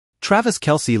Travis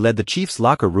Kelce led the Chiefs'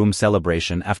 locker room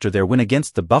celebration after their win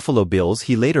against the Buffalo Bills.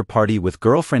 He later partied with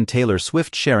girlfriend Taylor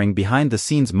Swift, sharing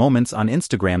behind-the-scenes moments on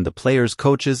Instagram. The players,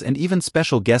 coaches, and even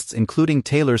special guests including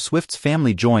Taylor Swift's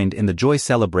family joined in the joy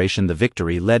celebration. The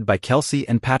victory, led by Kelce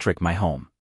and Patrick Mahomes,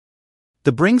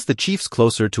 brings the Chiefs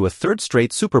closer to a third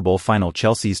straight Super Bowl final.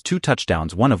 Kelce's 2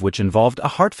 touchdowns, one of which involved a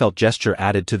heartfelt gesture,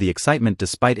 added to the excitement.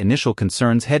 Despite initial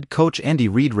concerns, head coach Andy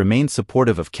Reid remained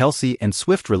supportive of Kelce and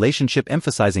Swift relationship,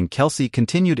 emphasizing Kelce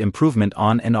continued improvement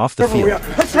on and off the field.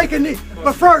 Let's take a knee,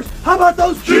 but first, how about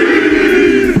those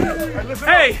Chiefs?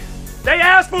 Hey, they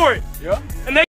asked for it. Yeah. And they